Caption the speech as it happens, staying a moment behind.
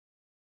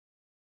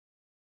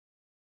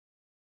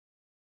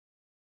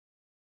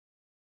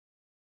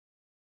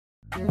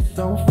It's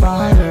so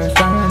fire,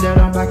 saying that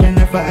I'm back in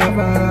it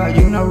forever.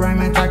 You know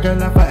Raymond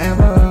tackle it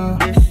forever.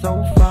 It's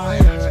so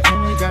fire,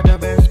 and we got the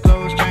best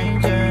clothes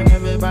changing.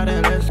 Everybody,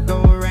 let's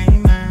go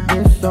Raymond.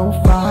 It's so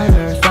fire,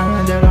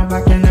 saying that I'm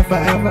back in it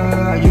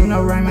forever. You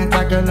know Raymond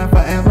tackle it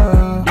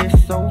forever.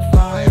 It's so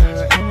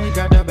fire, and we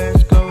got the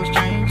best clothes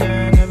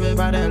changing.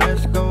 Everybody,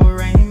 let's go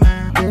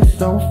Raymond. It's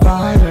so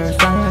fire,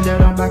 saying that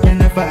I'm back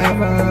in it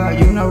forever.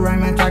 You know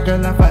Raymond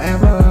tackle it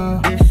forever.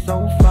 It's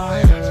so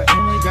fire,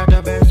 and we got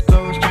the best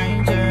clothes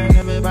changing.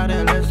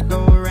 Everybody, let's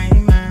go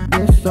Raymond.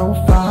 It's so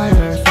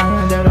fire,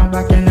 saying that I'm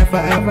back in it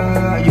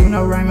forever. You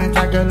know Raymond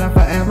tackle it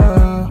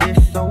forever.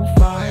 It's so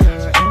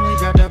fire, and we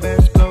got the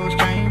best clothes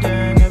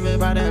changing.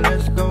 Everybody,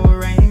 let's go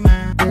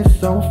Raymond. It's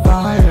so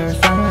fire,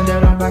 saying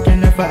that I'm back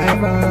in it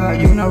forever.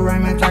 You know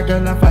Raymond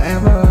tackle it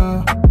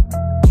forever.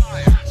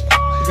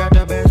 We got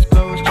the best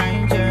clothes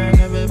changing.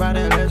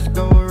 Everybody, let's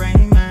go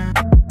Raymond.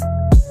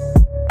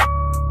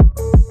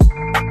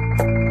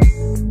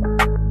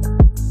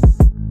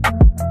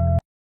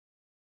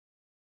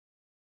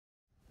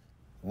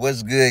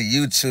 What's good,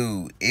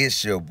 YouTube?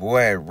 It's your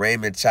boy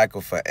Raymond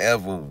Tackle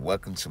Forever.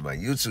 Welcome to my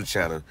YouTube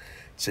channel.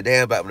 Today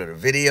I'm about another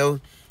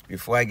video.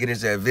 Before I get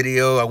into that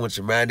video, I want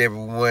to remind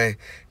everyone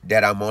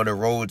that I'm on the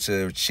road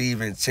to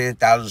achieving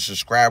 10,000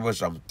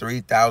 subscribers. I'm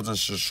 3,000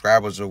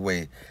 subscribers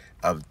away.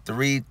 I'm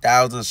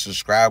 3,000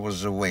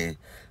 subscribers away.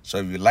 So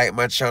if you like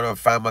my channel and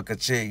find my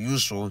content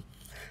useful,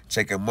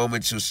 take a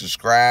moment to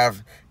subscribe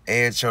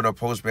and turn on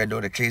post bell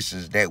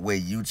notifications. That way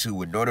YouTube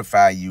will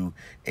notify you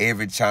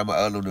every time I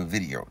upload a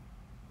video.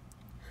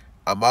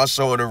 I'm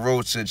also on the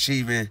road to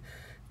achieving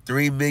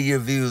 3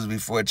 million views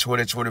before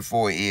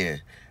 2024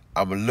 ends.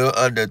 I'm a little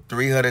under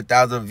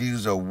 300,000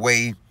 views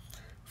away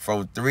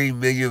from 3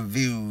 million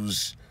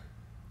views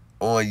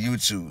on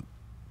YouTube.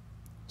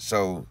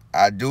 So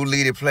I do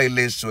lead a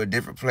playlist to a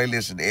different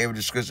playlist in every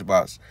description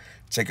box.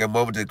 Take a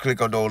moment to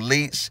click on those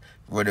links,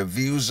 run the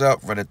views up,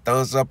 run the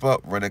thumbs up,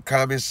 run the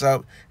comments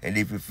up, and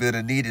if you feel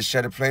the need to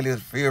share the playlist,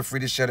 feel free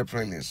to share the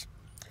playlist.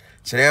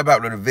 Today I'm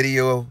about with a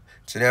video.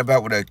 Today I'm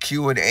about with a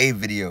Q&A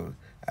video.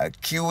 A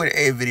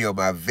Q&A video,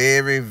 my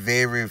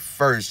very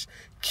first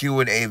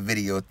Q&A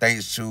video,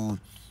 thanks to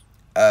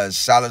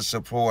silent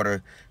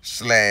supporter /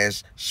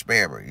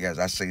 spammer. Yes,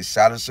 I say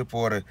silent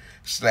supporter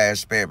 /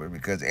 spammer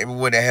because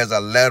everyone that has a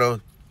letter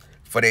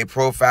for their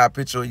profile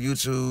picture on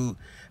YouTube,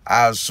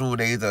 I assume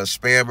they're either a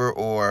spammer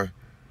or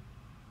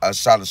a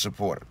silent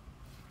supporter.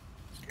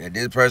 And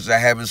this person, I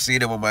haven't seen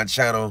them on my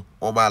channel,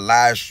 on my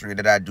live stream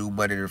that I do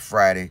Monday to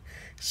Friday,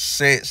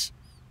 since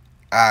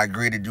I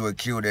agreed to do a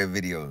Q&A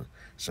video.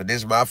 So this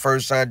is my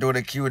first time doing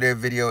a Q&A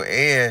video,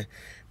 and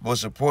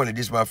most importantly,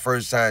 this is my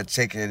first time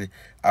taking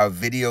a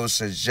video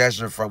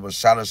suggestion from a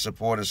silent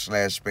supporter /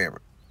 spammer.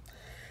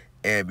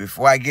 And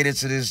before I get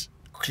into this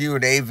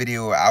Q&A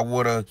video, I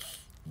want to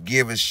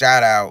give a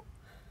shout out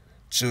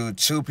to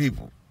 2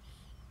 people.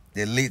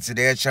 The link to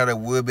their channel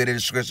will be in the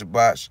description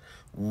box.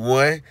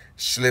 One,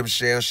 Slim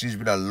Shell. She's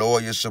been a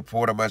loyal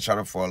supporter of my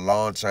channel for a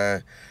long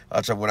time.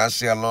 When I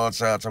say a long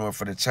time, I'm talking about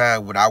for the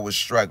time when I was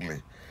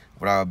struggling,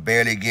 when I was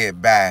barely getting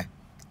by.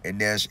 And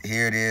then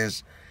here it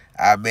is.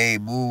 I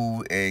made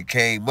move and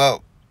came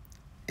up,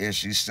 and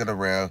she's still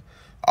around.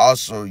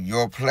 Also,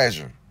 Your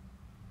Pleasure.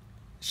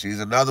 She's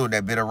another one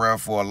that's been around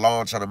for a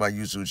long time on my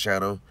YouTube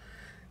channel.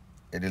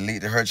 And the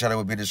link to her channel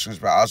will be in the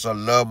description box. Also,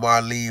 Love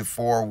Marlene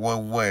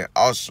 411.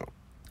 Also,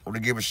 I want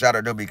to give a shout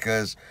out to them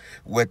because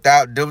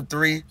without them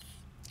 3,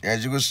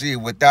 as you can see,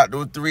 without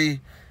them 3,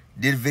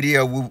 this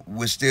video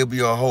would still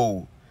be on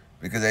hold.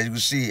 Because as you can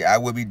see, I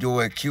will be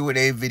doing a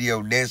Q&A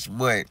video next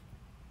month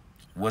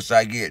once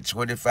I get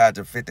 25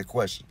 to 50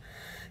 questions.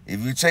 If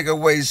you take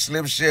away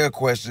Slim Shell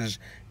questions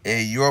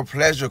and Your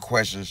Pleasure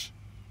questions,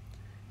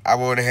 I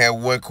want to have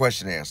 1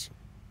 question answer.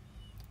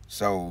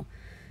 So,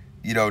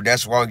 you know,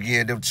 that's why I'm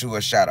giving them 2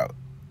 a shout out.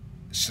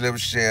 Slim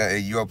Shell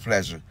and Your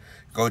Pleasure.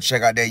 Go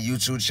check out their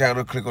YouTube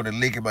channel. Click on the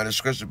link in my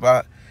description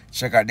box.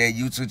 Check out their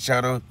YouTube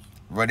channel.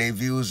 Run their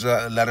views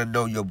up and let them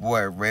know your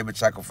boy Raymond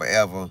Tackle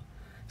Forever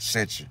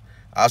sent you.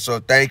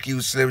 Also, thank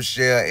you, Slim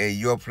Shell and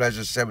Your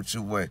Pleasure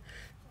 721.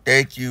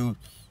 Thank you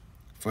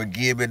for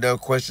giving me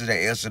enough questions to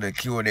answer the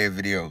Q&A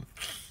video.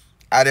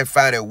 I didn't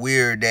find it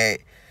weird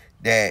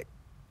that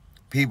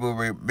people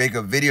make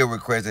a video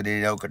request and they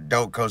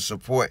don't come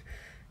support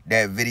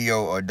that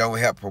video or don't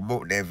help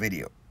promote that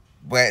video.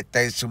 But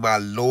thanks to my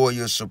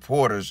loyal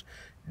supporters,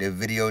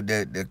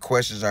 the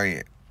questions are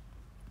in.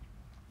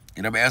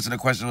 And I'm answering the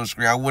question on the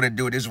screen. I want to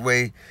do it this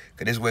way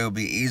because this way will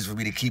be easy for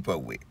me to keep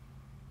up with.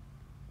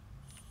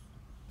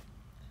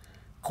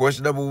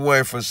 Question number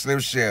 1 from Slim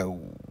Shell.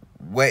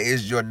 What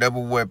is your number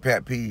 1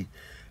 pet peeve?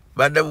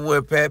 My number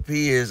 1 pet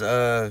peeve is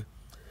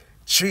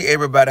treat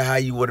everybody how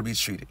you want to be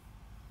treated.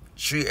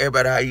 Treat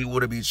everybody how you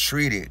want to be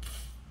treated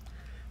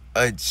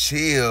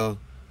until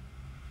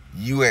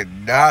you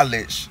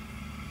acknowledge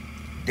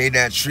they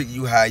not treat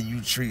you how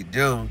you treat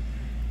them.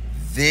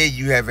 Then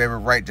you have every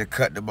right to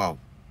cut them off.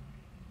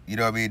 You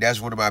know what I mean? That's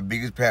one of my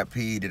biggest pet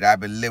peeves that I've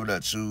been living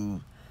up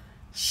to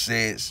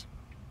since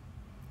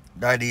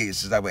 98,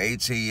 since I was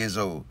 18 years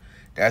old.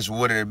 That's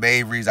one of the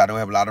main reasons I don't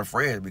have a lot of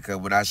friends, because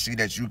when I see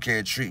that you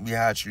can't treat me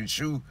how I treat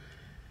you,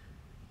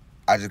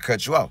 I just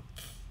cut you off.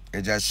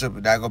 It's just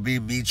simple. Not gonna be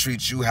me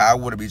treat you how I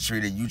want to be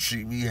treated. You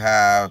treat me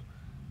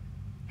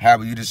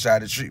however you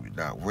decide to treat me.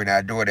 Now, we're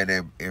not doing that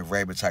in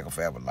Raymond Tackle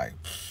Forever Life.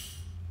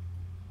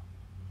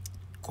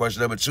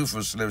 Question number 2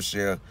 from Slim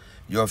Shell.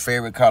 Your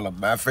favorite color?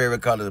 My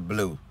favorite color is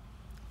blue.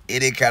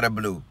 Any kind of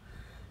blue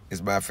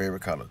is my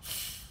favorite color.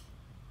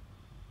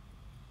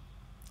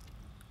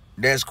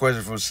 Next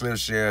question from Slim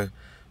Shell.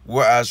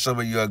 What are some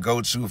of your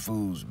go-to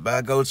foods?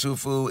 My go-to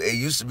food, it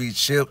used to be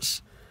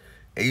chips.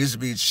 It used to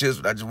be chips,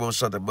 but I just want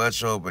something to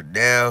munch on. But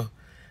now,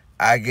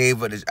 I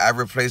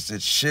replaced the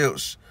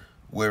chips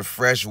with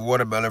fresh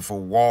watermelon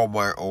from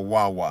Walmart or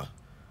Wawa.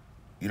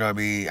 You know what I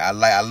mean? I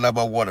love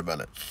my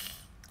watermelon.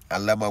 I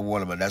love my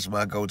watermelon. That's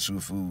my go-to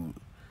food.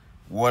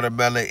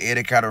 Watermelon,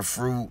 any kind of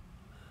fruit,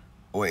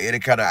 or any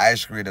kind of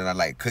ice cream that I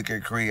like. Cookie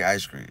cream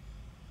ice cream.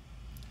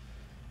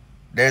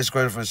 Next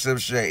question from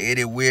Simpson.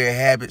 Any weird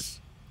habits?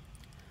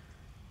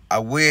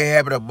 A weird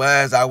habit of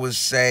mine, I would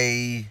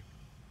say,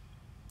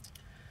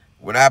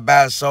 when I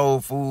buy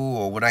soul food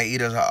or when I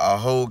eat a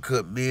whole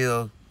cooked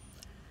meal,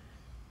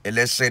 and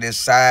let's say the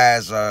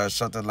size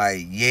something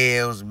like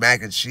yams,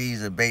 mac and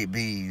cheese, and baked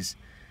beans,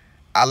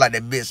 I like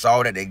to mix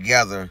all that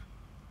together,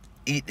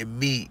 eat the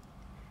meat,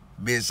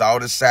 mix all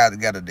the sides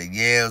together, the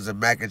yams, the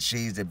mac and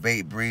cheese, the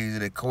baked beans,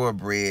 and the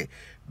cornbread,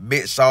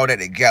 mix all that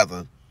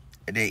together,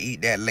 and then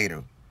eat that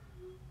later.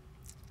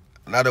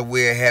 Another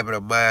weird habit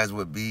of mine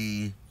would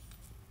be,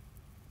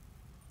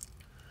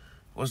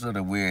 what's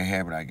another weird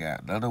habit I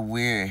got? Another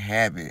weird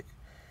habit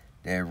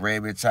that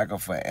Raymond Tackle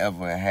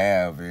Forever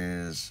have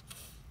is,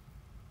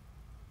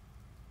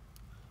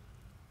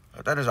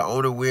 I thought it's the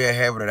only weird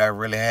habit that I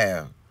really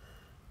have.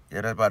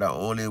 Yeah, that's about the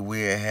only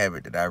weird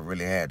habit that I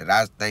really have, that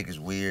I think is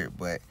weird,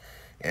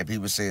 and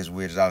people say it's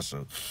weird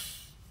also.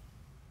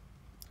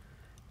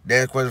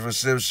 Next question from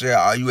Sim Share.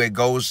 Are you a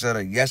goal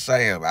setter? Yes, I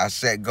am. I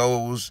set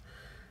goals.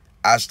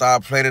 I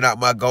start planning out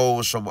my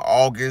goals from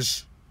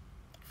August,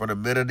 from the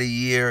middle of the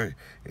year,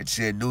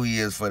 until New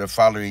Year's for the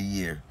following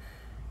year.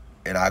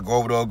 And I go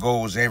over those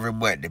goals every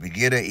month. The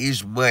beginning of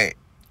each month,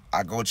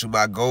 I go to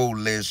my goal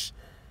list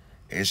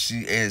and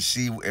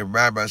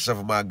remind myself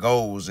of my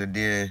goals, and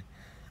then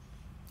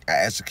I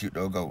execute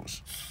those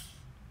goals.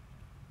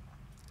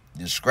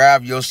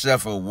 Describe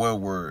yourself in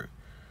one word.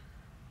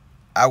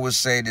 I would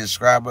say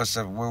describe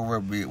myself in one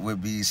word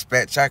would be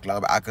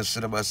spectacular. I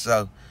consider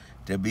myself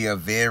to be a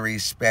very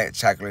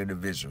spectacular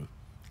individual.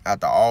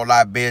 After all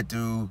I've been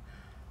through,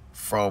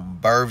 from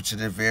birth to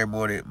the very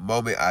moment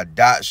of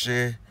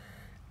adoption,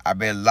 I've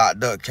been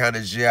locked up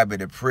county jail, I've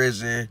been in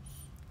prison,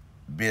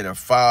 being a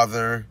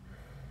father,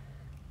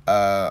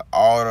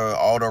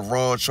 all the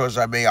wrong choices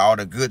I made, all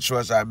the good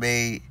choices I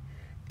made,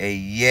 and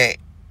yet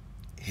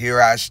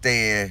here I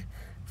stand,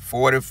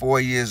 44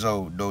 years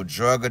old, no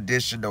drug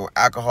addiction, no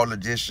alcohol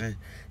addiction,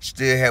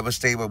 still have a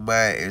stable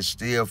mind and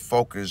still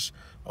focus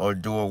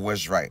on doing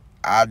what's right.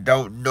 I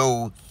don't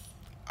know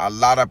a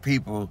lot of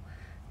people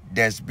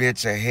that's been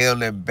to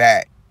hell and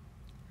back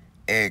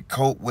and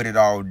cope with it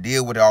all,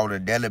 deal with it on a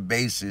daily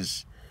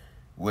basis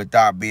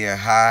without being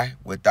high,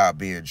 without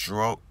being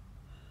drunk.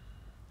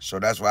 So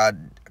that's why I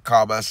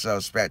call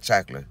myself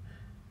spectacular.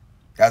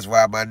 That's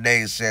why my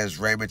name says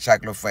Raymond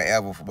Tackler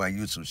Forever for my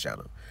YouTube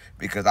channel,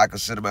 because I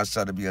consider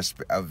myself to be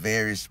a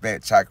very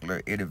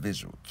spectacular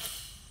individual.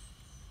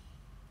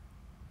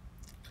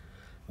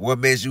 What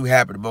makes you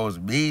happy the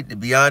most? Me, to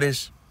be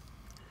honest,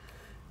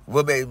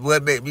 what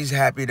makes me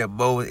happy the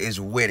most is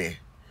winning.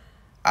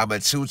 I'm a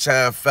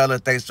 2-time felon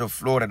thanks to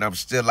Florida, and I'm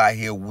still out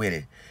here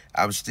winning.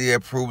 I'm still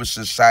proving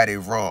society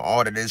wrong.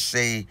 All that they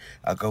say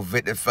a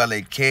convicted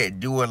felon can't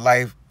do in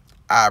life,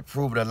 I've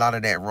proven a lot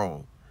of that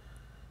wrong.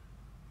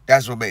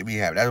 That's what make me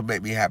happy. That's what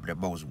make me happy the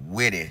most.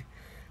 Winning.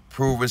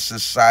 Proving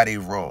society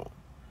wrong.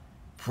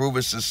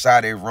 Proving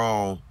society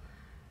wrong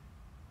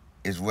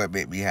is what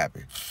make me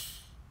happy.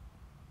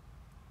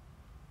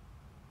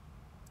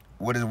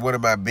 What is one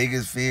of my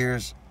biggest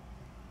fears?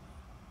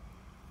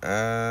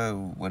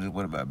 What is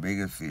one of my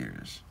biggest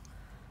fears?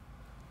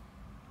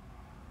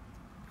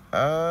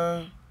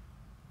 I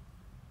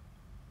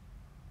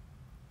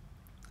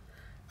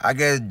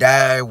guess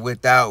dying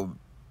without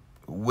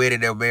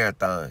winning a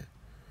marathon.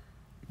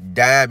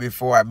 Dying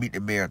before I meet the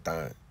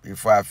marathon.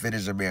 Before I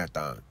finish the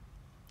marathon.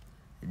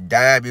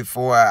 Dying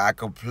before I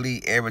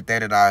complete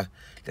everything that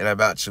I'm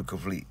about to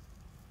complete.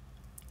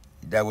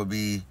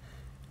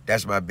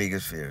 That's my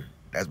biggest fear.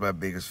 That's my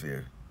biggest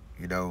fear.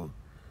 You know,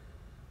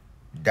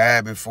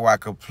 dying before I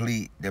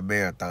complete the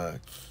marathon.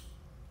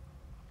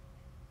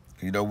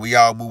 You know, we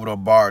all moving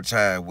on borrowed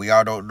time. We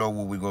all don't know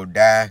when we're going to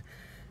die.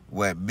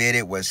 What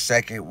minute, what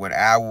second, what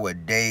hour,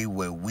 what day,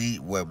 what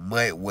week, what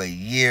month, what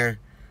year.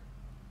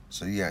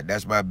 So, yeah,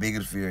 that's my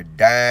biggest fear.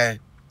 Dying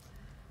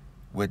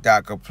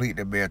without completing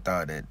the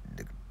marathon. And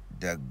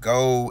the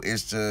goal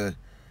is to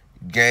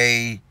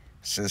gain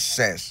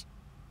success.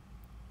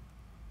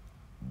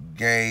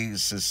 Gain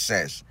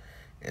success.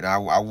 And I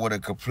want to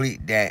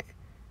complete that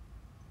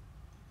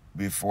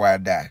before I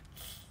die.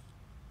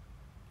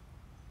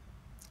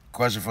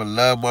 Question for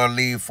Love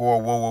Marlene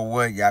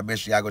 4111. Y'all make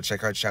sure y'all go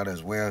check her channel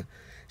as well.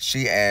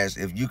 She asked,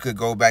 if you could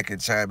go back in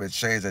time and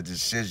change a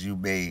decision you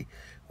made,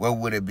 what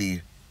would it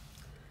be?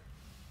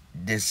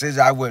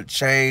 Decision I would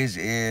change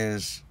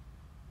is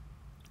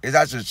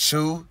actually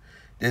two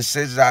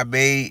decisions I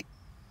made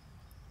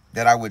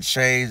that I would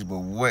change,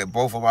 but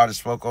both of them I just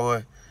spoke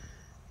on.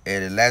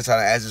 And the last time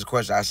I asked this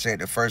question, I said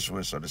the first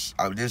one. So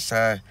this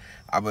time,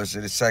 I'm going to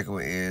say the second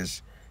one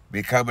is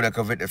becoming a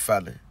convicted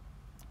felon.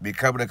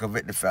 Becoming a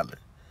convicted felon.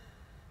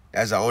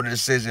 That's the only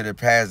decision in the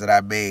past that I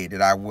made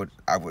that I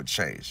would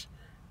change.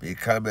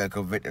 Becoming a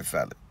convicted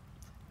felon.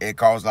 It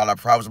caused a lot of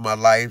problems in my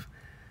life,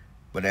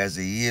 but as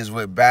the years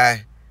went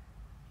by,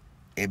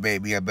 it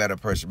made me a better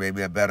person, made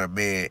me a better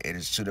man, and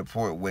it's to the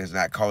point where it's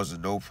not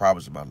causing no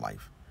problems in my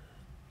life.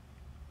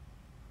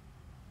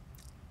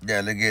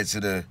 Now, let's get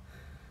to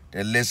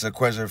the list of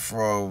questions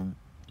from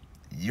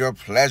Your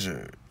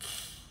Pleasure.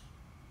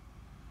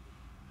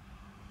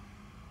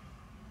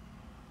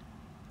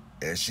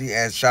 And she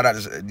asked, shout out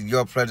to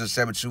Your Pleasure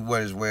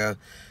 721 as well.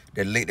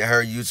 The link to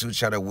her YouTube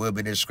channel will be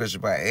in the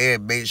description box.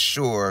 And make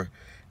sure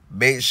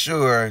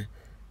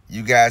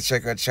you guys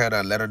check her channel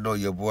and let her know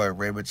your boy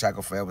Raymond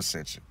Chaco forever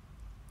sent you.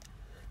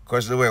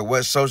 Question number 1,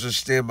 what social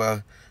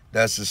stigma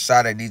does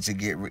society need to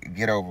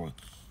get over?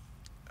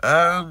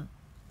 I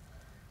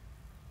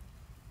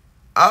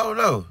don't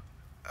know.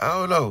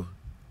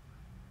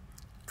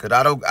 Cause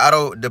I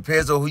don't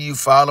depends on who you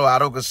follow. I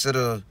don't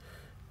consider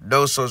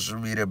no social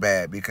media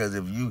bad, because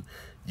if you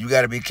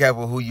got to be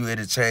careful who you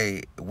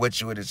entertain,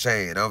 what you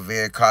entertain. I'm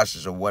very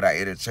cautious of what I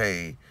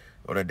entertain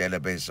on a daily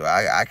basis. So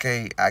I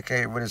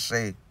can't really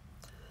say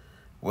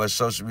what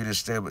social media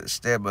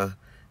stigma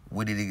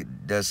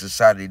does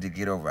society need to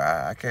get over.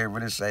 I can't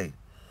really say.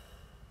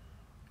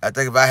 I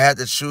think if I had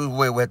to choose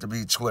one, it would have to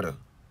be Twitter.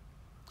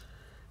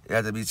 It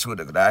had to be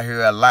Twitter, because I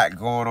hear a lot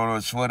going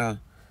on Twitter.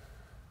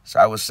 So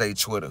I would say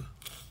Twitter.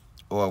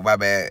 Or my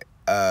bad,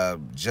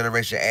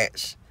 Generation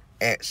X.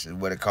 X is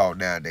what it's called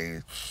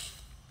nowadays.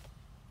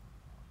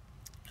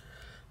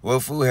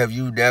 What food have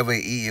you never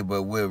eaten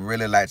but would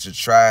really like to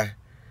try?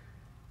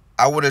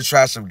 I want to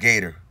try some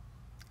gator.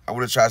 I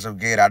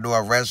know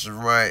a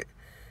restaurant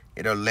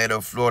in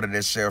Orlando, Florida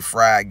that sell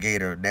fried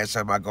gator. Next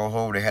time I go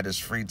home and have this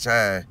free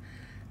time,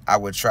 I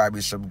would try me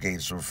some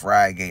gator, some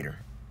fried gator.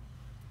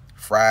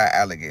 Fried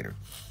alligator.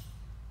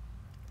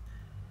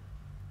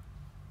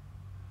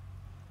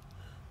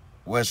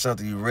 What's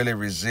something you really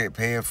resent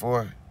paying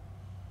for?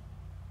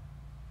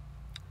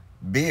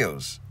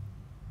 Bills.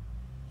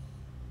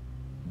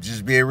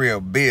 Just being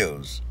real,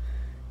 bills.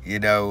 You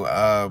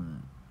know,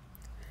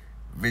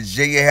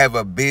 Virginia have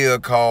a bill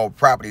called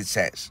property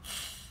tax.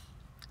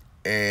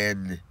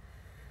 And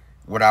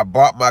when I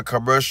bought my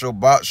commercial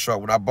box truck,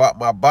 I want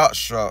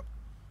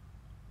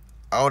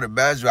to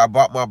imagine I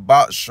bought my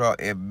box truck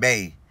in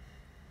May.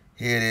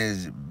 Here it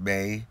is,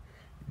 May,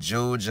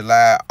 June,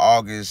 July,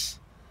 August.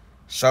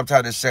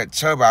 Sometime in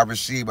September, I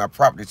received my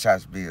property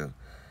tax bill.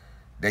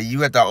 Now, you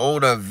have to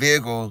own a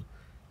vehicle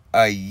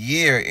a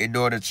year in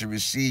order to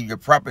receive your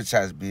property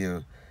tax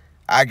bill.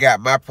 I got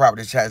my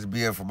property tax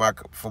bill for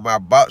my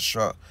box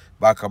truck,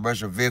 my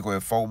commercial vehicle, in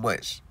 4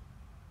 months.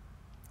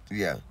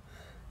 Yeah,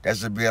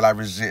 that's the bill I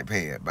resent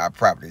paying, my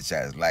property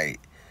tax. Like,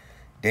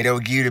 they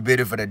don't give you the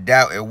benefit of the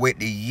doubt and wait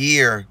the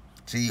year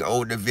till you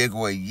own the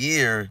vehicle a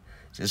year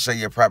to say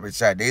your property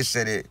tax. They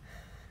said it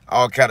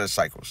all kind of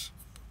cycles.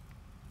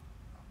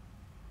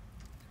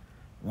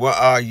 What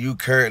are you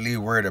currently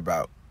worried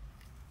about?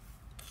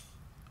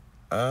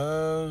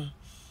 My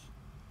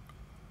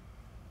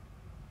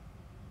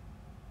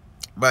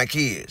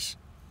kids.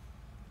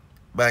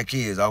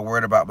 I'm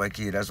worried about my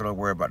kids. That's what I'm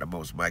worried about the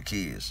most. My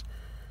kids.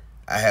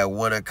 I had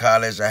one in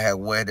college. I had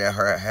one that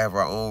have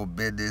her own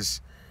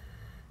business,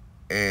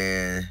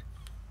 and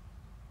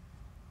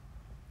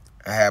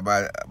I have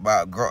my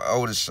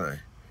oldest son.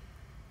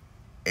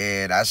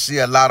 And I see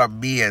a lot of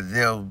me and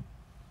them.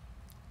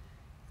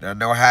 And I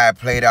know how it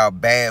played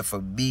out bad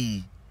for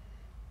me.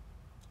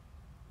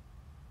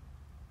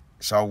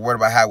 So I'm worried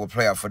about how it will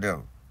play out for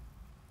them.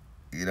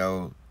 You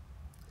know,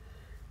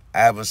 I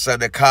have a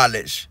son in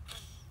college,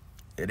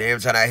 and every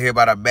time I hear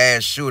about a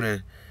mass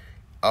shooting,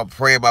 I'm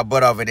praying my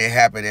butt off it didn't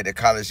happen at the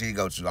college he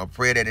go to. I'm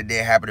praying that it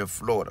didn't happen in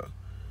Florida.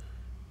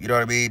 You know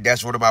what I mean?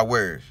 That's one of my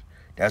words.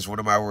 That's one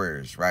of my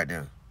words right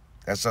now.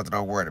 That's something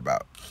I'm worried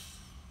about.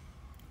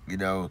 You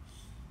know,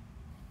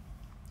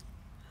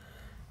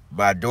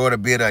 my daughter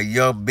being a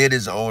young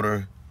business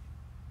owner,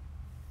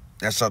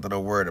 that's something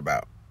I'm worried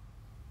about.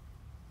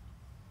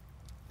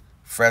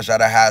 Fresh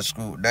out of high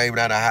school, not even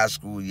out of high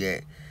school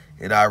yet,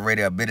 and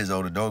already a business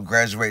owner. Don't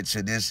graduate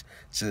to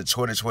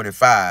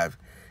 2025,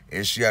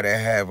 and she ought to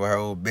have her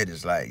own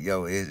business. Like,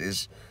 yo,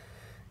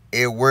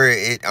 I'm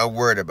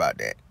worried about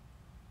that.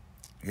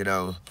 You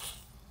know,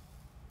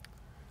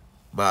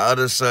 my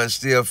other son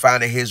still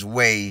finding his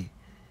way.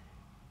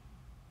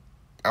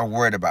 I'm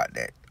worried about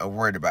that.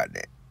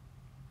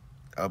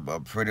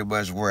 I'm pretty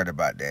much worried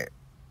about that.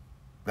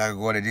 Not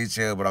gonna go into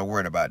detail, but I'm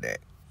worried about that.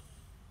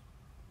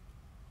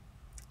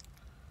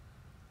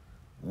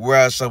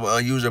 Where are some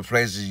unusual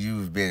places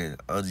you've been?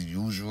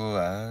 Unusual?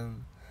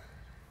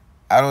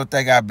 I don't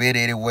think I've been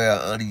anywhere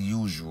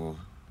unusual.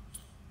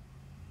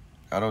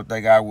 I don't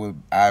think I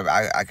would.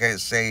 I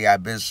can't say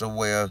I've been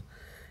somewhere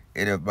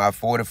in my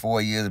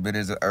 44 years of been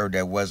in the earth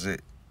that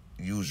wasn't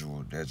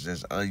usual. That's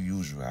just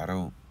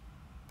unusual.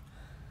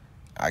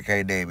 I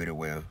can't name it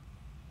well.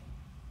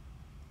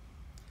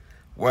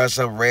 What are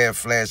some red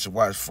flags to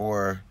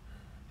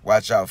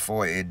watch out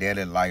for in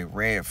daily life?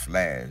 Red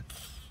flags.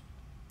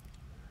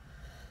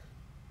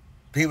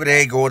 People that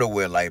ain't going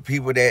nowhere. Like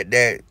people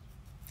that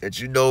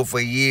you know for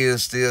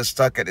years still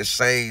stuck at the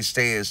same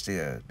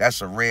standstill.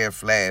 That's a red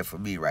flag for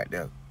me right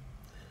now.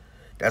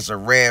 That's a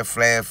red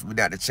flag for me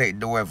not to take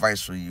no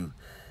advice from you.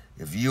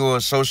 If you're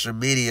on social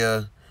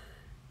media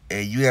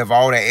and you have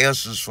all the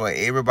answers for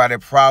everybody's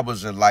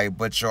problems in life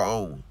but your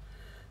own,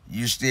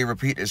 you still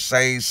repeat the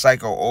same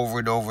cycle over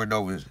and over and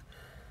over,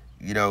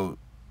 you know,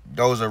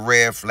 those are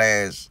red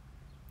flags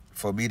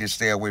for me to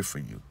stay away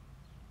from you.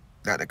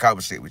 Not to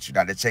conversate with you,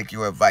 not to take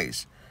your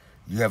advice.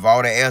 You have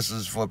all the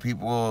answers for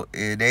people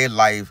in their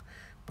life,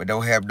 but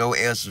don't have no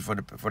answers for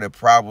the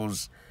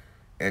problems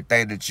and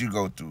things that you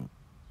go through.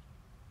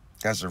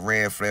 That's a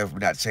red flag for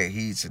me not to take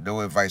heed to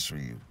no advice from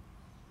you.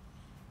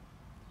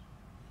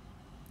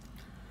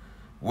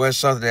 What's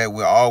something that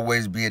will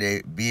always be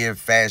in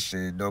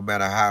fashion no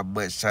matter how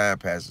much time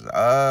passes?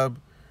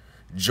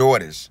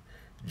 Jordans.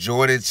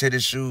 Jordan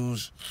tennis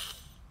shoes.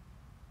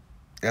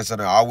 That's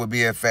something that always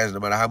be in fashion no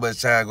matter how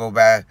much time go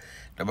by.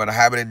 No matter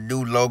how many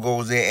new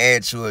logos they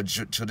add to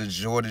the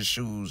Jordan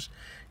shoes,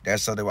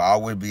 that's something that will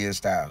always be in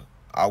style.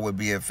 Always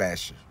be in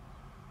fashion.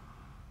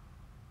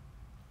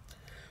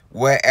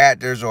 What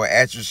actors or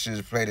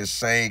actresses play the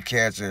same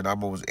character in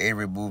almost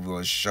every movie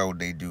or show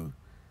they do?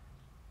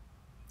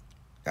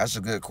 That's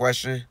a good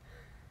question.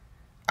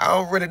 I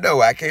don't really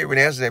know. I can't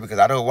really answer that because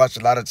I don't watch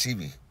a lot of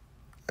TV.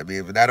 I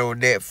mean, if not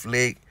on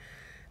Netflix,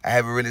 I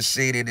haven't really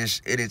seen any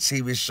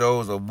TV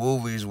shows or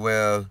movies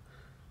where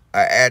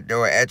an actor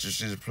or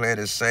actress is playing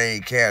the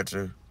same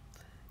character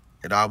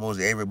in almost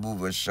every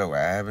movie or show. I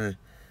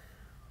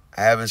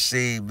haven't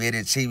seen many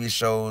TV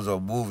shows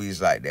or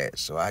movies like that,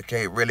 so I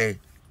can't really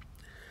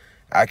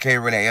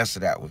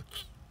answer that one.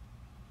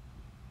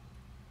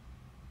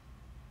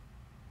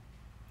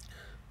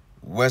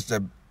 What's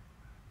the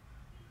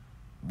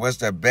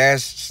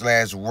best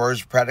 /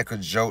 worst practical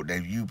joke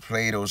that you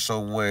played on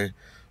someone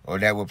or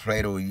that was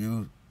played on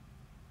you?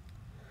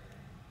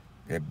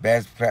 The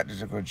best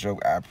practical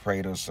joke I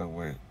played on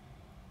someone.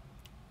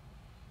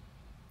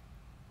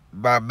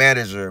 My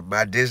manager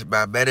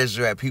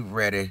at People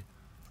Ready,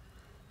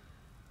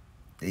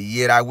 the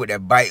year that I went to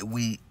Bite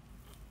Week,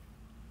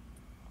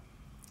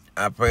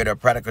 I played a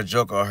practical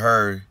joke on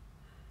her.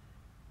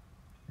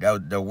 That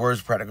was the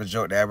worst practical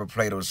joke that I ever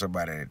played on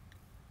somebody.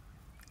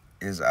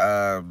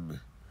 I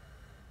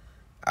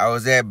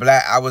was at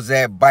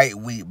Bite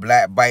Week,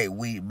 Black Bite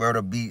Week,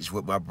 Myrtle Beach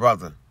with my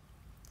brother.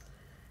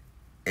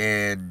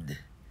 And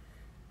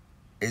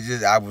it's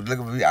just I was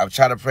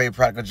trying to play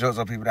practical jokes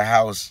on people in the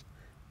house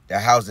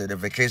at the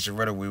vacation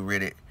rental we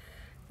rented.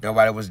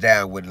 Nobody was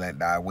down with it. Like,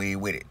 nah, we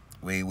ain't with it.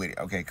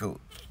 Okay, cool.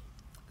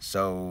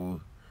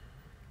 So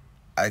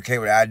I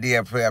came with the idea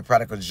of playing a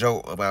practical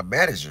joke on my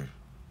manager.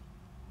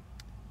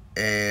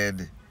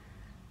 And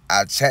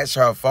I text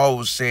her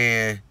phone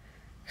saying,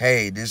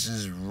 hey, this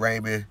is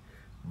Raymond's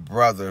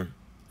brother,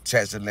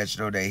 texting to let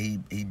you know that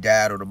he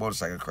died on a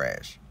motorcycle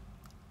crash.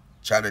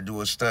 Trying to do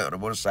a stunt on a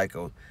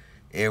motorcycle,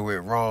 it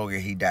went wrong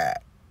and he died.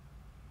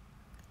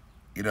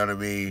 You know what I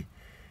mean?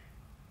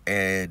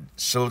 And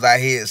as soon as I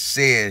hear it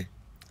said,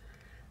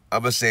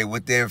 I'm going to say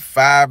within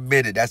 5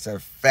 minutes, that's the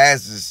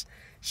fastest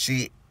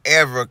she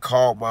ever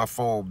called my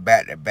phone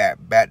back to back.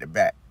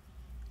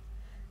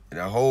 And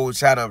the whole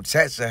time I'm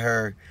texting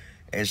her,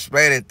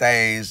 explaining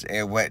things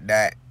and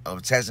whatnot, I'm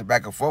texting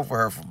back and forth with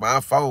her from my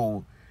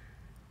phone,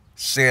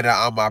 saying that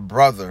I'm my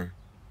brother.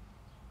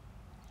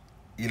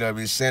 You know what I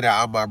mean? Saying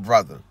that I'm my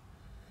brother.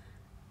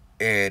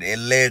 And it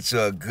led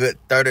to a good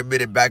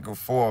 30-minute back and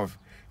forth.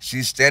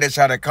 She steady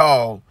trying to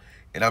call,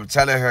 and I'm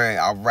telling her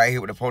I'm right here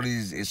with the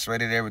police,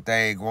 explaining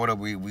everything going on.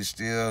 We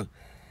still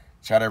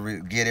trying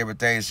to get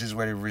everything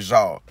situated and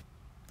resolved.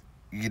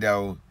 You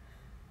know?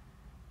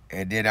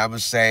 And then I'm going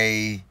to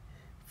say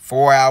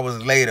 4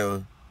 hours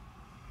later,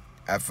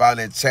 I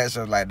finally text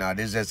her like, nah,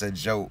 this is just a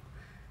joke.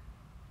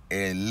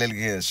 And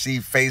literally, she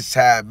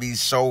FaceTimed me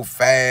so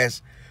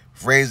fast,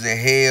 raising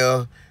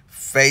hell,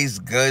 face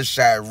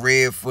gunshot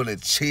red, full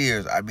of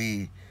tears. I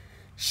mean,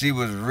 she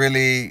was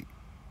really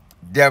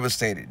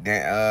devastated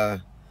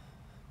that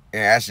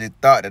and actually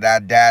thought that I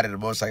died in a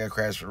motorcycle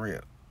crash for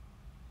real.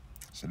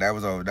 So that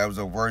was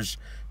the worst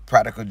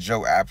practical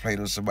joke I played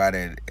on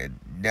somebody, and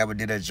never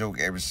did that joke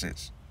ever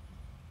since.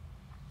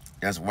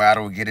 That's why I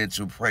don't get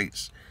into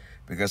pranks,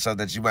 because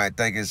something that you might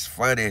think is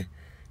funny,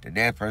 the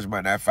that person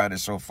might not find it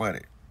so funny.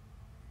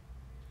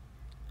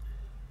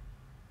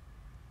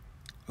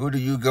 Who do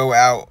you go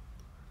out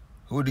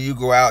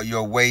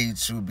your way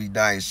to be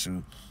nice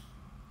to?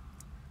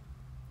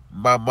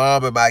 My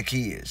mom and my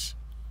kids.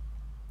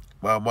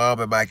 My mom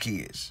and my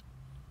kids.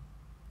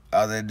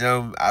 Other than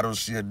them, I don't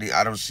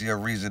see a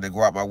reason to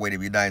go out my way to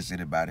be nice to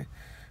anybody.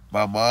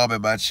 My mom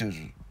and my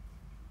children.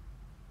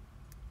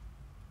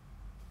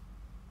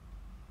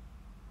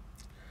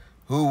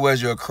 Who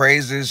was your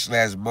craziest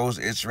 / most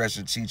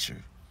interesting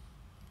teacher?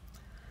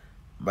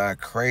 My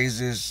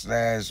craziest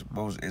 /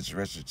 most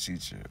interesting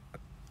teacher.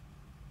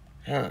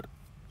 Huh.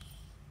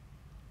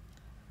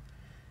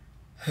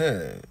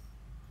 Huh.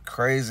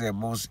 Crazy and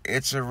most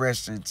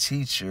interesting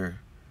teacher.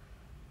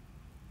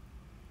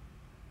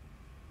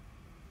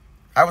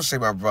 I would say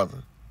my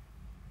brother.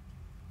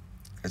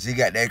 Because he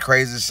got that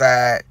crazy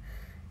side.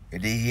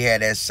 And then he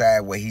had that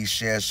side where he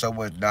shared so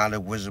much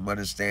knowledge, wisdom,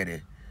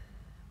 understanding.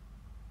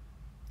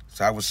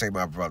 So I would say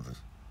my brother.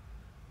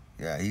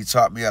 Yeah, he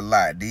taught me a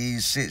lot.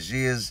 These 6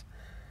 years,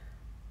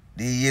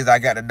 I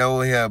got to know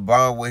him,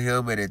 bond with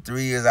him, and in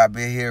 3 years I've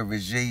been here in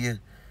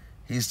Virginia,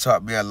 he's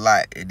taught me a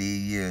lot in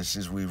these years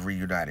since we've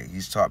reunited.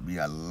 He's taught me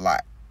a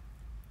lot.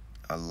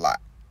 A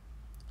lot.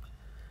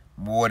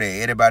 More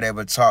than anybody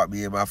ever taught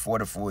me in my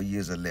 44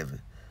 years of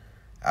living.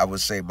 I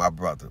would say my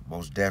brother.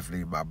 Most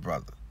definitely my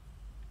brother.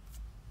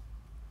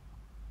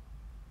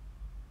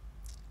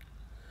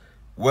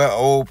 What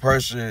old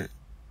person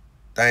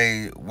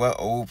things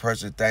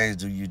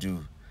do you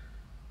do?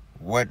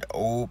 What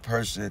old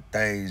person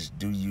things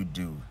do you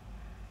do?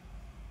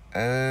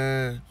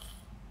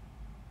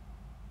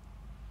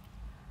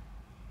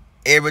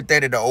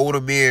 Everything that the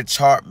older men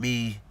taught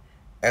me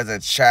as a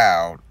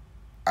child,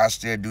 I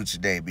still do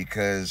today,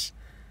 because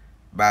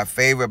my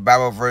favorite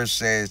Bible verse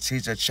says,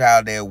 teach a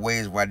child their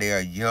ways while they are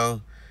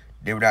young,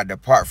 they will not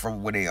depart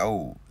from when they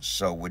old.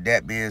 So with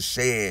that being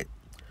said,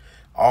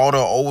 all the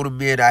older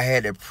men I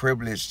had the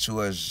privilege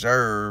to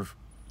observe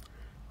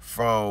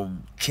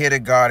from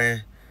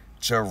kindergarten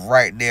to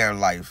right now in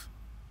life.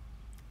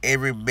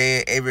 Every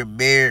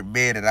married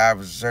man that I've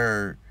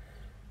observed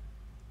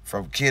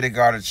from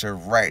kindergarten to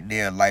right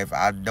now in life,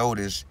 I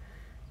noticed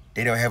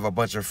they don't have a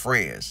bunch of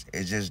friends.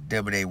 It's just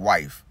them and their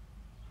wife.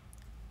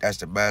 That's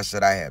the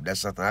mindset I have.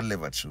 That's something I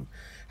live up to.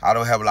 I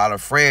don't have a lot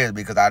of friends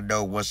because I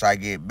know once I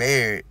get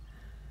married,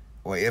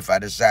 or if I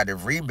decide to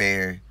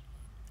remarry,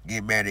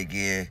 get married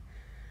again,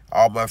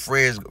 all my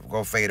friends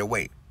gonna fade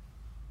away.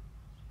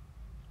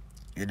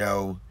 You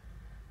know,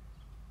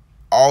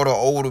 all the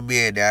older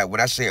men that,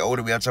 when I say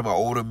older men, I'm talking about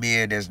older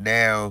men that's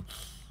now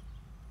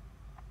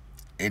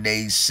in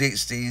their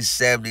 60s,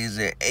 70s,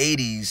 and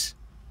 80s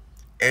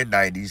and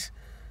 90s.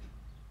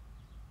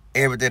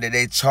 Everything that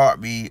they taught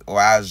me or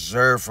I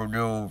observed from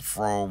them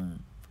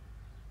from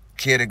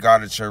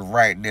kindergarten to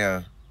right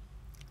now,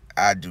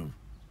 I do.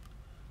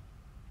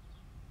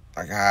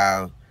 Like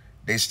how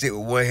they stick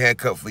with one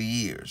haircut for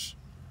years.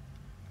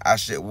 I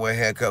stick with one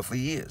haircut for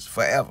years,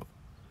 forever.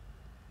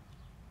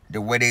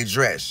 The way they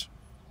dress.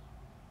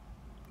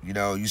 You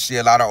know, you see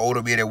a lot of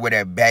older men that wear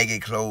that baggy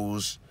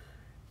clothes.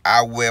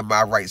 I wear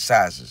my right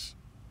sizes.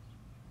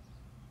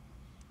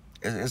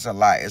 It's a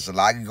lot. It's a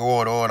lot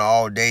going on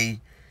all day,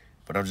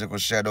 but I'm just going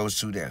to share those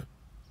two there.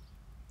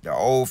 The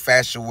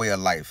old-fashioned way of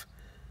life.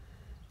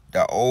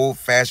 The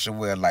old-fashioned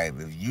way of life.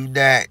 If you're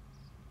not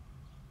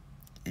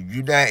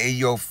in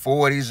your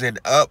 40s and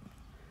up,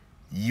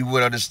 you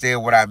would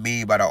understand what I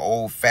mean by the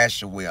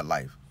old-fashioned way of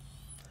life.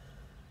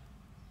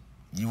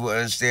 You would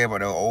understand by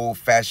the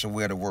old-fashioned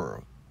way of the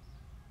world.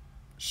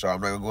 So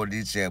I'm not going to go into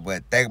detail,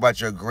 but think about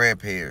your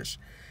grandparents.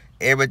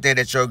 Everything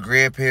that your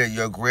grandparents,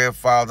 your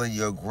grandfather,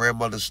 your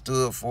grandmother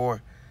stood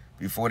for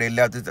before they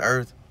left this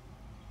earth,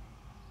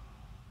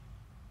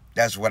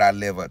 that's what I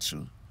live up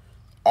to.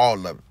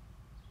 All of it.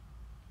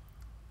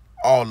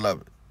 All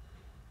of it.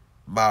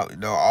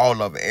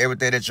 All of it.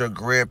 Everything that your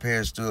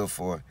grandparents stood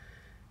for.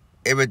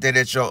 Everything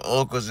that your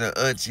uncles and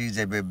aunties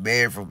have been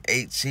married from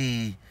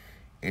 18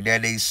 and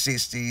then they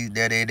 60s,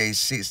 then in their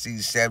 60s,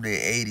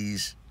 70s,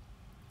 80s.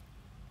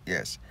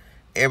 Yes.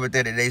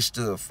 Everything that they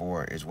stood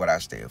for is what I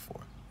stand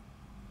for.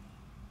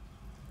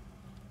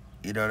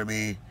 You know what I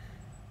mean?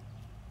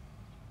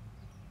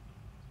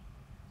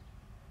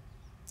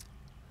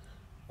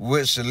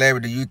 Which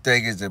celebrity do you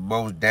think is the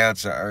most down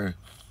to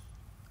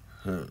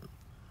earth?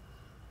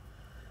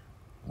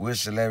 Which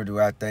celebrity do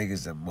I think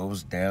is the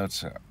most down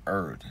to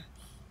earth?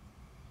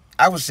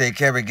 I would say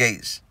Kevin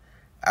Gates.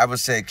 I would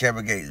say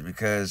Kevin Gates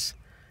because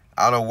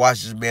I don't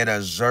watch this man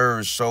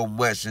observe so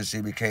much since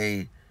he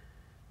became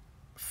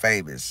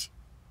famous.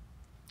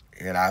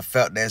 And I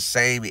felt that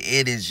same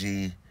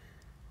energy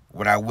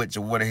when I went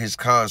to one of his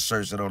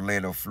concerts in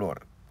Orlando,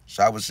 Florida.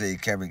 So I would say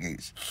Kevin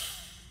Gates.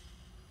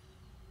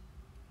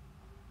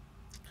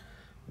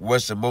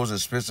 What's the most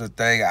expensive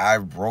thing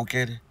I've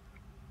broken?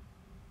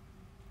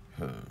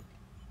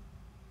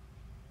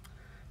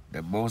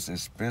 The most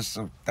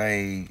expensive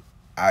thing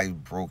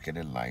I've broken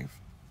in life.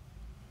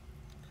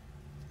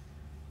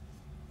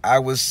 I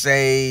would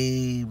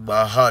say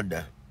my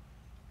Honda.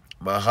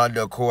 My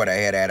Honda Accord I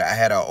had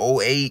a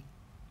 08.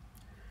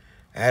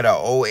 I had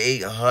a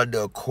 08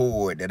 Honda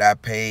Accord that I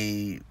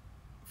paid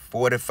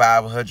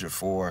 $4,500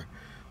 for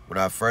when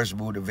I first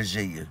moved to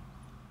Virginia.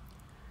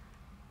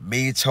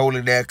 Me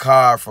totaling that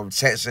car from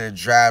Texas and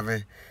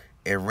driving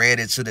and ran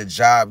into the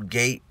job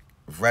gate,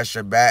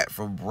 rushing back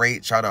from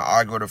break, trying to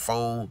argue on the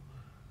phone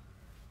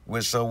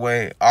with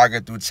someone,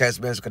 arguing through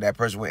text message because that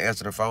person wouldn't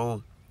answer the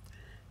phone.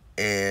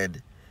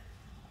 And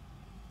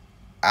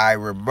I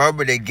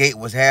remember the gate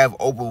was half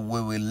open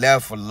when we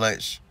left for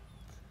lunch,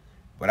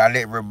 but I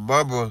didn't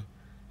remember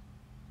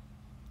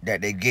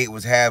that the gate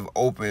was half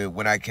open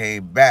when I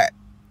came back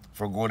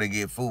from going to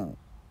get food.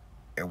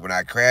 And when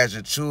I crashed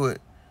into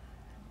it,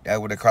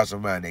 that would have crossed my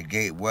mind. The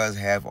gate was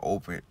half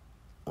open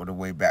on the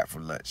way back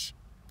from lunch,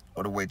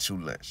 on the way to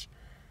lunch.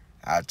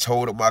 I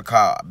totaled my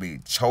car. I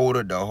mean,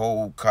 totaled the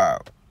whole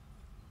car.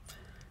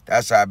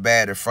 That's how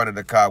bad the front of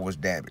the car was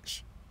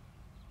damaged.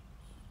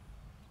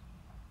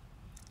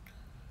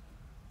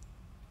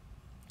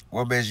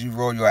 What makes you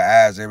roll your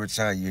eyes every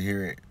time you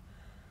hear it?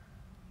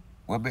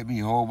 What made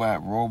me roll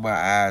my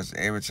eyes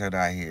every time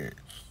I hear it?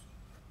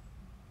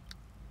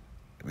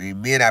 I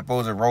mean, men are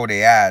supposed to roll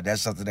their eyes.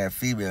 That's something that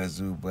females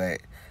do, but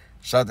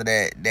something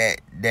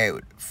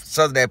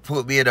that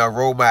put me in a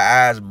roll my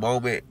eyes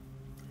moment.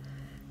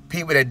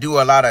 People that do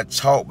a lot of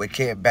talk but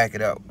can't back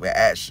it up with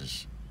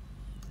actions.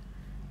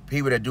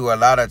 People that do a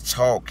lot of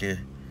talking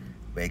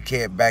but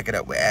can't back it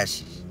up with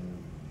actions.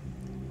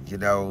 You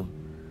know,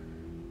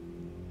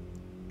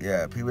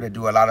 yeah, people that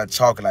do a lot of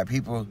talking, like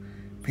people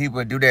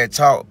do that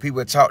talk.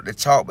 People talk the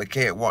talk but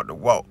can't walk the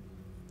walk.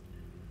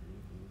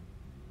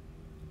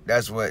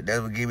 That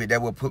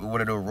would put me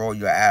one of those roll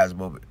your eyes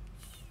moment.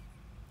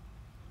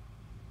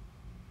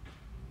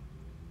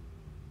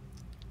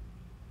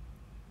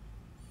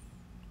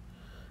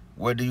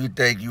 What do you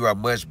think you are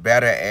much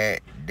better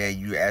at than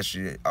you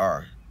actually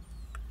are?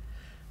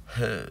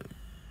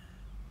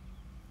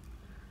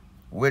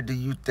 What do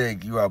you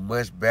think you are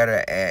much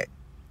better at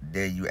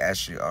than you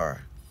actually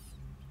are?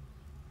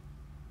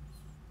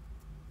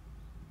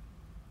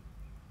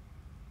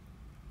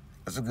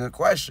 That's a good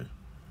question.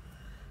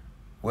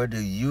 What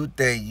do you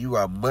think you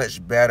are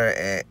much better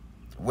at?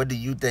 What do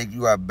you think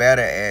you are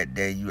better at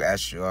than you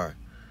actually are?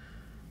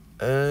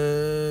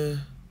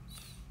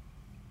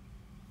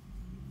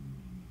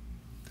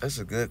 That's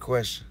a good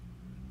question.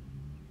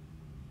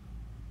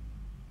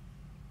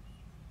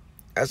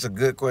 That's a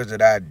good question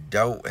that I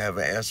don't have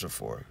an answer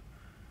for.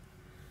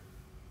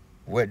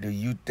 What do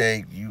you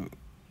think you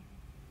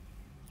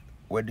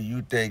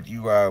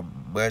are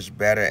much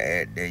better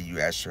at than you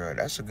actually are?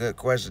 That's a good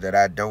question that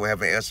I don't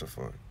have an answer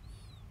for.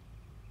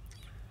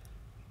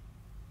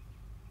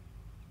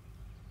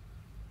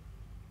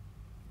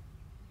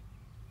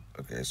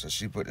 Okay, so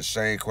she put the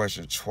same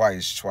question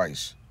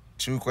twice.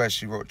 Two questions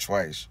she wrote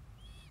twice.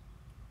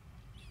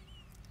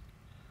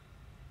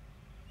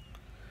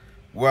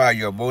 What are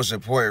your most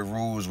important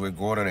rules when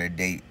going on a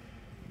date?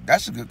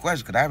 That's a good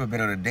question because I haven't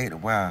been on a date in a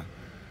while.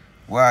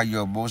 What are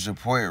your most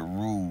important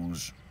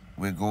rules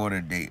when going on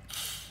a date?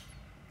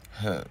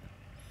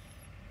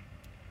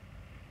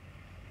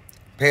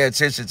 Pay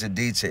attention to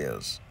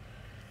details.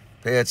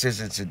 Pay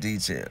attention to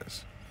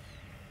details.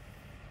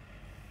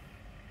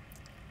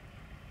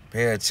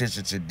 Pay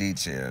attention to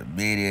detail.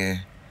 Meaning,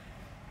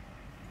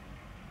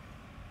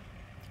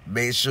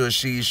 make sure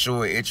she's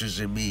showing interest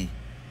in me.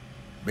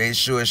 Make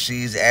sure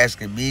she's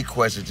asking me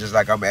questions just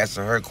like I'm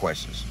asking her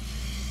questions.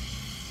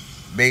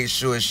 Make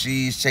sure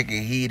she's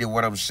taking heed to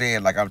what I'm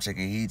saying like I'm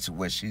taking heed to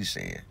what she's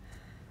saying.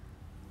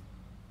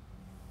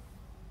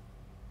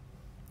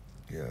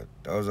 Yeah,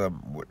 those are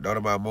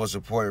my most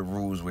important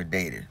rules when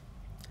dating.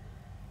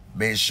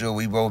 Make sure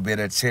we both been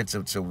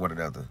attentive to one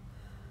another.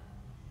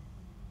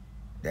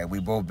 That we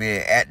both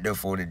being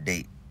active on the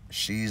date.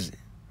 She's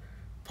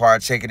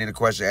partaking in the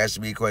question,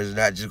 asking me questions,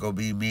 not just gonna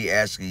be me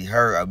asking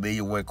her a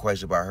million one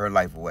questions about her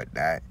life or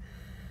whatnot.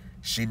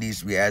 She needs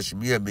to be asking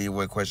me a million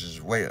one questions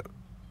as well.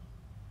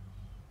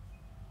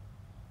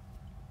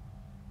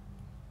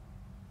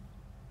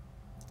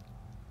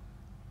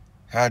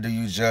 How do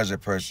you judge a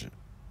person?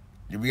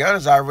 To be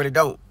honest, I really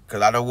don't.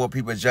 Because I don't want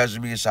people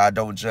judging me, so I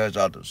don't judge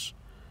others.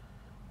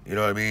 You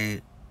know what I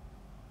mean?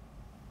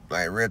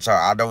 Like, real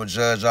talk, I don't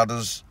judge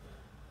others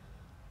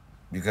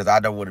because I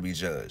don't want to be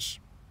judged.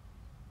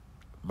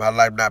 My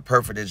life not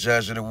perfect to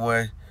judge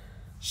anyone,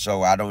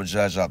 so I don't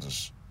judge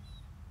others.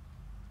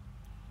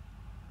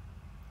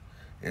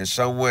 If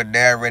someone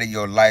narrated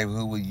your life,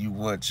 who would you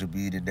want to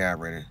be the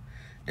narrator?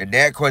 And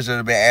that question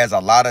has been asked a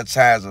lot of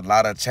times, a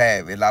lot of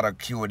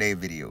Q&A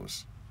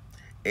videos.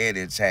 And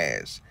it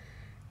has.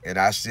 And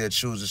I still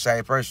choose the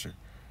same person.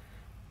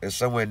 If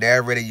someone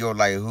narrated your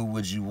life, who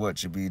would you want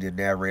to be the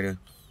narrator?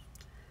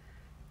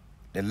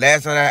 The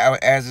last time I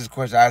asked this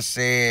question, I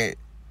said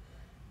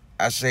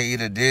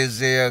either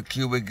Denzel,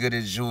 Cuba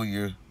Gooding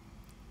Jr.,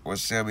 or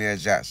Samuel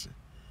Jackson.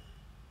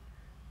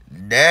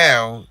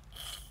 Now,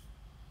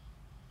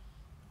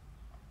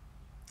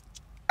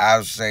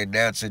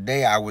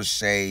 today I would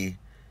say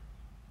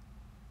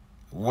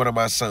one of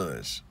my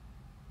sons.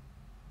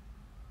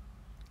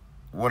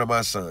 One of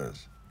my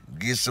sons.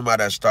 Get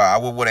somebody to start.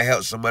 I would want to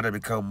help somebody to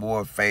become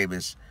more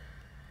famous.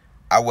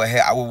 I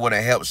would want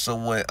to help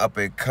someone up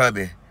and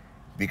coming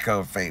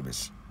become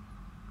famous.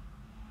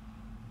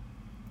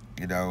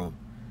 You know,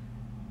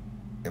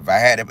 If I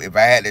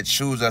had to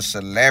choose a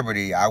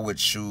celebrity, I would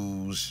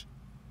choose.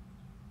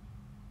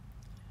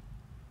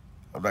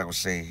 I'm not gonna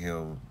say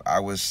him. I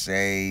would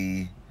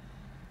say,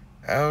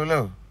 I don't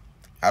know.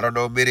 I don't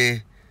know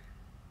many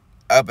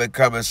up and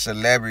coming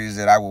celebrities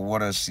that I would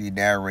want to see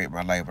narrate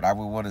my life, but I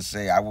would want to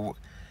say I want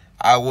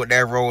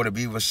that role to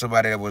be with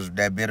somebody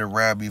that been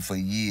around me for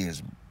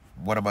years.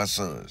 One of my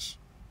sons.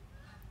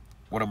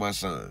 One of my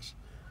sons.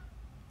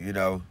 You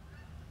know,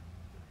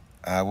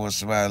 I want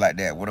somebody like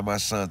that. One of my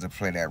sons to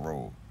play that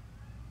role.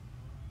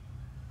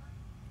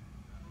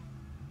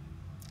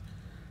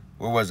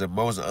 What was the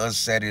most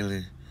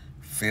unsettling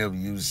film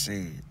you've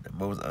seen? The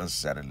most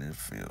unsettling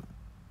film.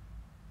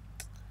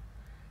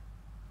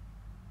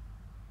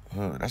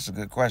 That's a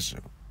good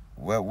question.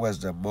 What was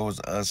the most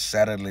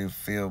unsettling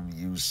film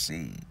you've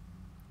seen?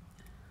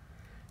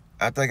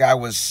 I think I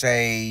would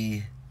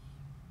say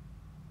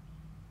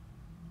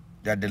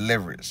The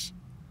Deliverance.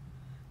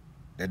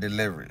 The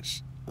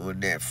Deliverance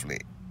on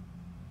Netflix.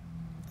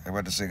 I'm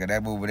about to say, 'cause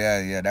that movie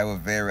there, yeah, that was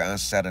very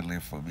unsettling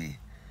for me.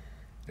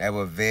 That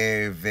was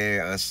very,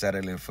 very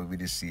unsettling for me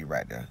to see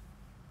right there.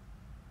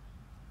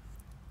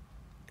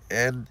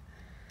 And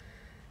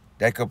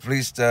that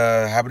completes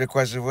the, how many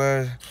questions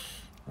were?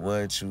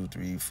 1, 2,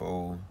 3,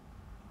 4,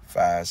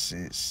 5,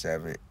 6,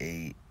 7,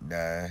 8,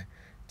 9,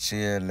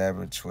 10,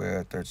 11,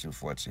 12, 13,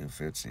 14,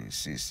 15,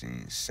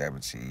 16,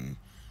 17,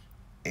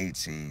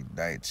 18,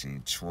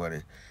 19,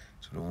 20,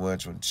 21,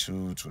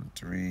 22,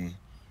 23,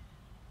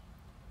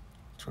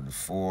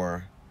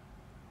 24,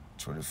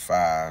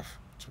 25,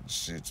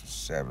 26,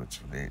 27,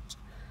 28.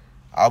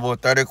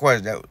 Almost 30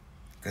 questions.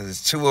 Because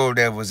it's 2 of them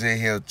that was in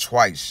here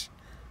twice.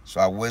 So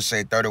I would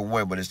say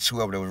 31, but it's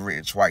 2 of them that was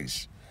written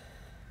twice.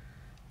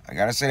 I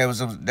gotta say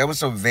there was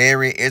some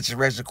very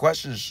interesting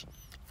questions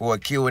for a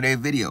Q&A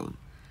video.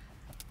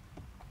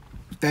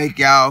 Thank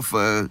y'all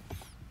for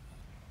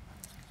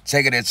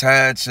taking the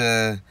time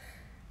to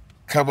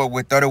come up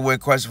with 31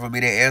 questions for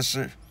me to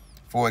answer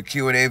for a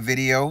Q&A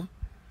video.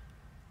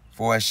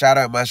 For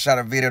a my shout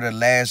out video the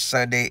last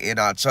Sunday in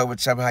October.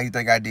 Tell me how you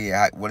think I did.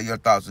 What are your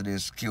thoughts on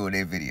this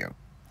Q&A video?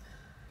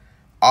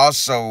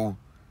 Also,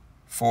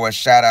 for a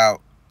shout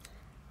out,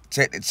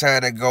 take the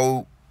time to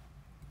go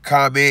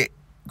comment,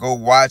 go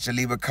watch and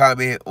leave a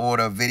comment on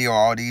a video on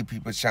all these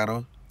people's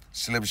channel.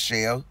 Slim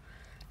Shell.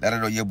 Let her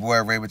know your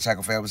boy Raymond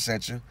Tackle Family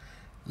sent you.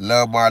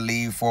 Love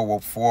Marlene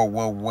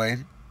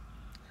 411.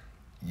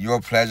 Your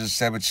Pleasure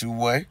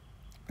 721.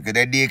 Because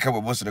they did come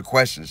with most of the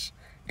questions.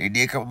 They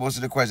did come with most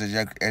of the questions,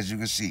 as you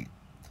can see.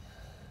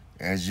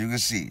 As you can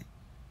see.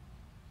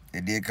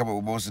 They did come up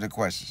with most of the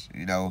questions.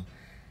 You know,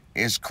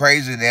 it's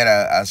crazy that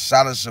a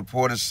solid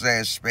supporter /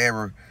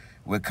 spammer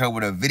would come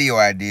with a video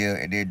idea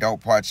and then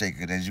don't partake.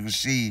 Because as you can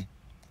see,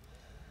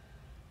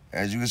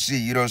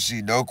 you don't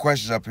see no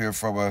questions up here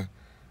from a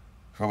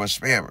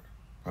spammer.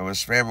 From a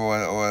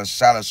spammer or a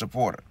solid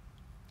supporter.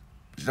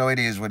 But you know, it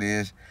is what it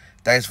is.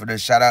 Thanks for the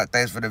shout out.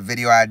 Thanks for the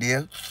video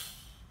idea.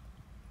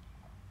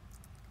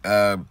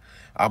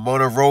 I'm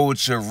on a road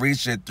to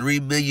reaching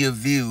 3 million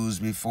views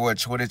before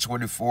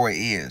 2024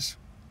 ends.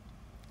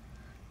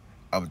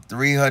 I'm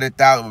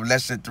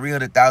less than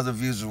 300,000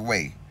 views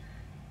away.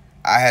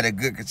 I had a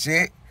good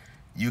content.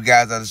 You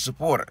guys are the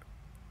supporter.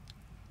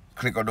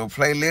 Click on the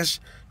playlist,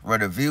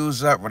 run the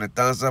views up, run the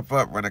thumbs up,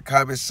 run the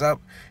comments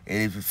up.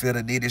 And if you feel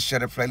the need to share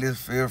the playlist,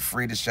 feel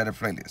free to share the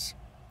playlist.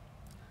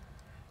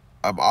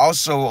 I'm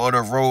also on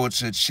a road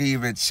to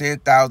achieving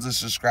 10,000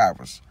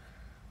 subscribers.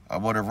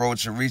 I'm on the road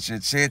to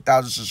reaching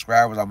 10,000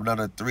 subscribers. I'm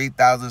another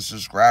 3,000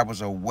 subscribers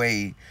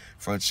away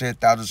from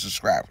 10,000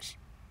 subscribers.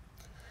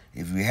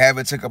 If you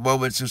haven't took a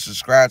moment to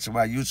subscribe to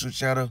my YouTube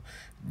channel,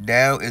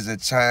 now is the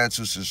time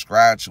to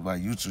subscribe to my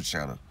YouTube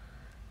channel.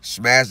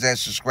 Smash that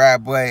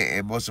subscribe button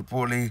and most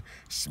importantly,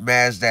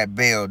 smash that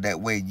bell. That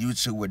way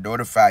YouTube will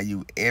notify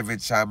you every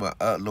time I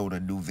upload a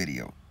new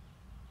video.